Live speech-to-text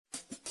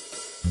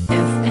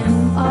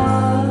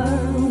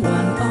FMR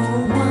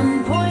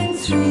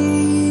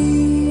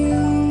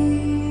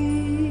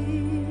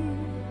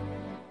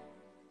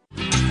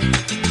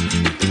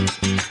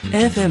 101.3.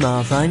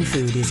 FMR Fine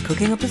Food is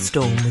cooking up a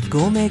storm with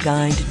Gourmet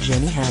Guide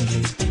Jenny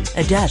Handley.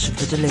 A dash of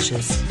the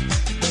delicious.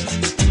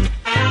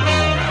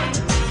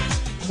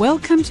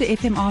 Welcome to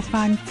FMR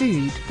Fine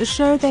Food, the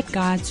show that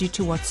guides you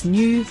to what's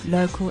new,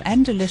 local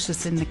and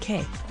delicious in the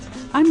Cape.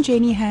 I'm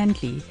Jenny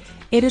Handley,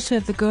 editor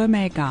of the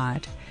Gourmet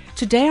Guide.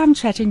 Today I'm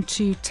chatting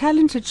to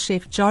talented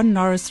chef John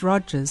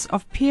Norris-Rogers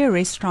of Pier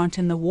restaurant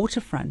in the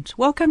waterfront.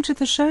 Welcome to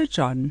the show,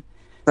 John.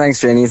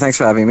 Thanks, Jenny. Thanks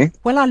for having me.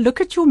 Well, I look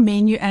at your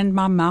menu and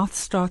my mouth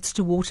starts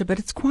to water, but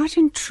it's quite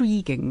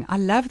intriguing. I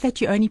love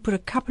that you only put a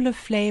couple of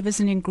flavors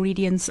and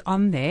ingredients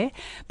on there,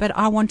 but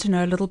I want to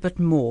know a little bit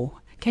more.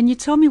 Can you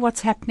tell me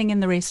what's happening in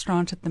the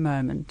restaurant at the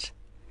moment?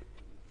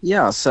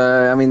 Yeah,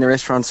 so, the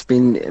restaurant's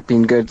been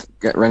good,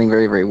 running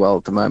very, very well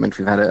at the moment.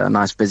 We've had a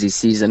nice busy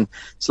season,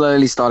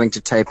 slowly starting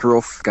to taper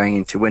off going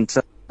into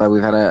winter, but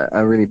we've had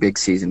a really big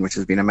season, which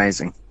has been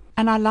amazing.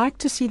 And I like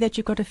to see that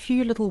you've got a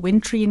few little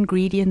wintry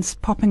ingredients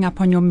popping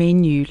up on your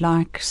menu,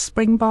 like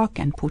springbok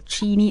and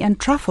porcini and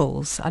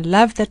truffles. I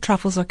love that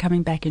truffles are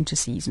coming back into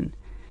season.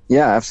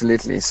 Yeah,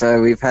 absolutely.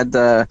 So we've had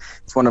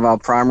it's one of our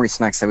primary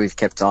snacks that we've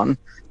kept on,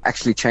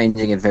 actually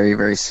changing it very,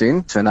 very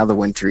soon to another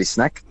wintry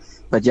snack.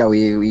 But yeah,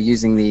 we're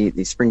using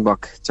the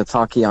springbok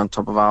tataki on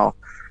top of our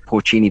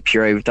porcini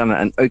puree. We've done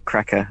an oat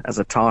cracker as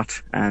a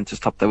tart and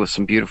just topped that with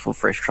some beautiful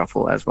fresh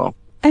truffle as well.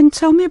 And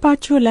tell me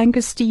about your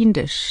langoustine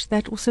dish.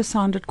 That also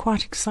sounded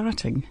quite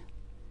exciting.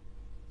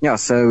 Yeah,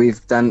 so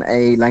we've done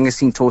a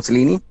langoustine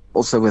tortellini,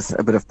 also with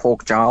a bit of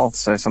pork jowl,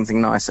 so something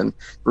nice and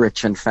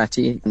rich and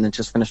fatty, and then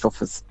just finished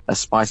off with a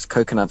spiced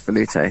coconut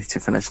velouté to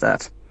finish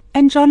that.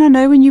 And John, I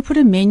know when you put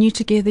a menu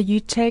together, you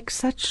take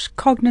such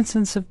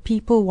cognizance of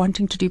people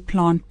wanting to do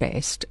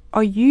plant-based.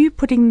 Are you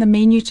putting the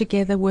menu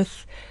together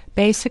with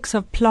basics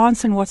of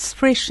plants and what's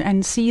fresh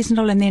and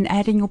seasonal and then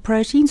adding your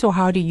proteins, or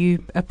how do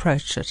you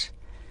approach it?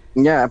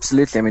 Yeah,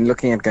 absolutely.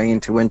 Looking at going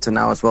into winter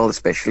now as well,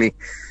 especially,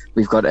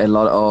 we've got a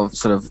lot of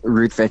sort of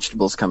root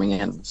vegetables coming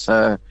in.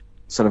 So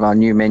sort of our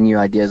new menu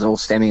ideas all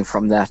stemming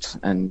from that,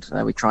 and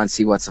we try and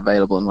see what's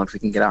available and what we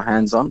can get our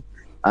hands on.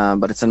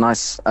 But it's a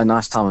nice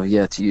time of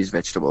year to use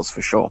vegetables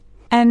for sure.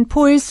 And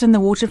poised in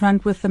the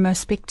waterfront with the most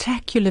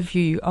spectacular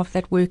view of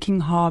that working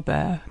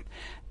harbour,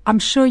 I'm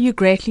sure you're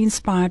greatly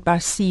inspired by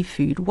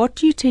seafood. What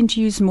do you tend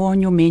to use more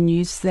on your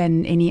menus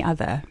than any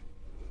other?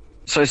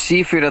 So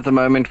seafood at the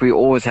moment, we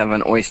always have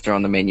an oyster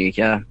on the menu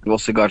here. We've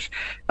also got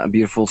a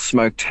beautiful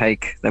smoked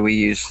hake that we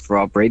use for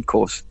our bread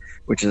course,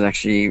 which is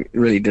actually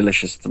really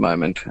delicious at the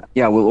moment.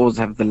 Yeah, we'll always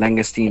have the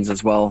langoustines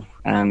as well.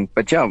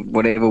 But yeah,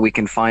 whatever we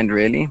can find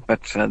really.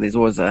 But there's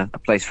always a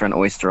place for an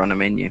oyster on a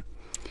menu.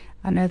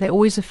 I know, they're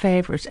always a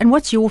favourite. And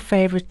what's your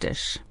favourite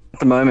dish? At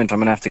the moment, I'm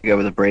going to have to go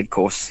with the bread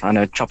course. I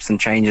know chops and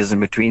changes in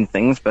between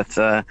things, but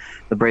the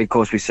bread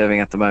course we're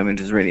serving at the moment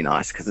is really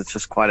nice because it's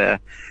just quite a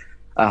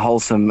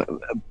wholesome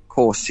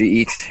course to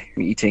eat.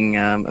 We're eating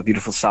a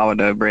beautiful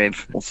sourdough bread,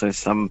 also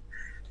some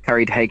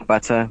curried hake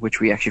butter, which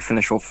we actually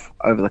finish off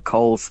over the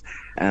coals,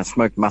 and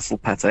smoked mussel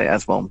pate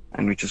as well.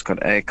 And we just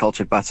got a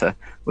cultured butter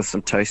with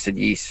some toasted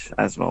yeast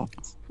as well.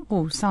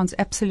 Oh, sounds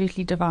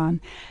absolutely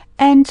divine.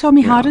 And tell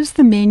me, how does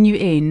the menu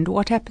end?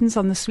 What happens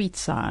on the sweet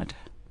side?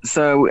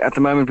 So at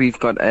the moment, we've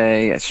got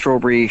a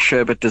strawberry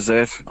sherbet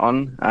dessert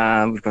on.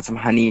 We've got some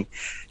honey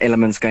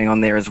elements going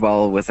on there as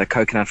well with a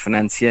coconut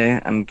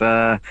financier. And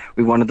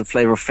we wanted the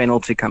flavor of fennel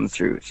to come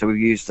through. So we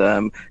used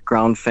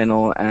ground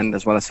fennel and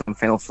as well as some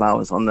fennel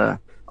flowers on the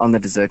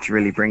dessert to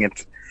really bring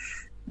it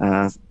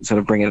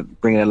bring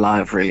it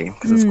alive really,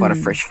 because it's quite a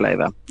fresh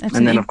flavor.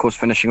 And then of course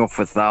finishing off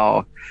with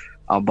our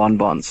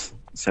bonbons.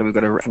 So we've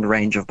got a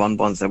range of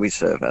bonbons that we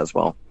serve as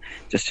well,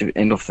 just to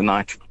end off the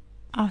night.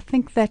 I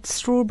think that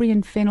strawberry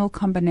and fennel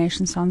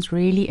combination sounds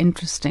really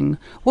interesting.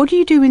 What do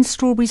you do when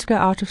strawberries go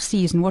out of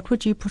season? What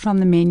would you put on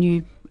the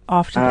menu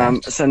after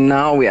that? So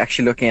now we're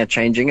actually looking at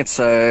changing it.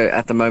 So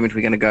at the moment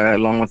we're going to go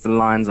along with the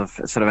lines of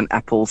sort of an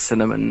apple,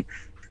 cinnamon,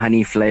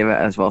 honey flavor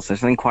as well. So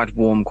something quite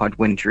warm, quite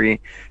wintry,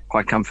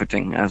 quite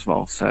comforting as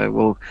well.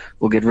 So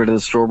we'll get rid of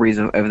the strawberries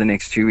over the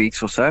next 2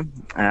 weeks or so,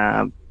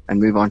 and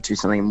move on to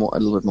something a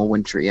little bit more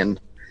wintry and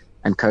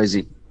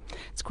cozy.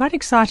 It's quite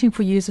exciting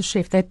for you as a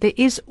chef that there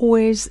is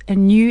always a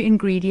new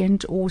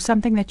ingredient or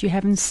something that you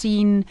haven't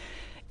seen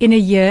in a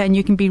year, and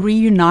you can be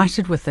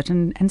reunited with it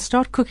and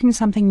start cooking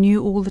something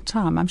new all the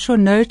time. I'm sure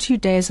no 2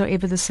 days are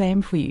ever the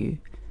same for you.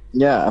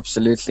 Yeah,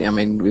 absolutely.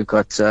 We've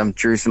got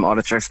Jerusalem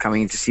artichokes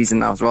coming into season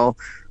now as well.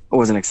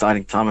 Always an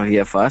exciting time of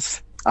year for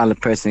us. I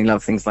personally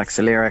love things like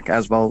celeriac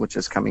as well, which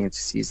is coming into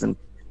season.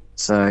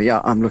 So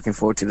yeah, I'm looking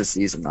forward to the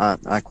season.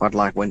 I quite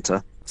like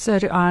winter. So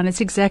do I, and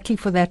it's exactly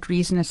for that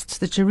reason. It's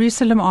the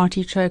Jerusalem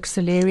artichoke,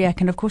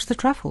 celeriac, and of course the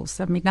truffles.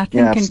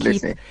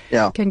 Nothing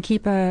can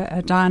keep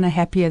a diner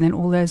happier than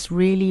all those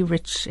really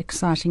rich,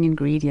 exciting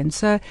ingredients.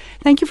 So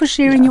thank you for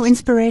sharing your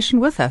inspiration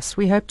with us.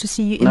 We hope to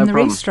see you in the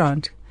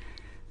restaurant.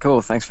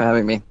 Cool, thanks for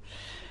having me.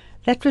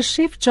 That was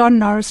Chef John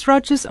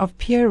Norris-Rogers of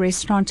Pier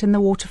restaurant in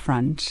the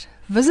waterfront.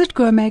 Visit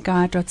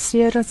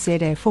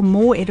gourmetguide.co.za for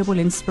more edible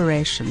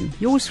inspiration.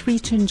 Yours free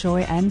to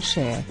enjoy and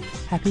share.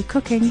 Happy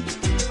cooking!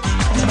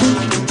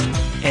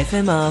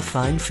 FMR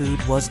Fine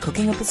Food was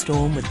cooking up a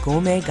storm with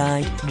Gourmet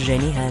Guide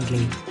Jenny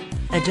Handley.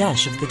 A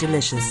dash of the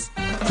delicious.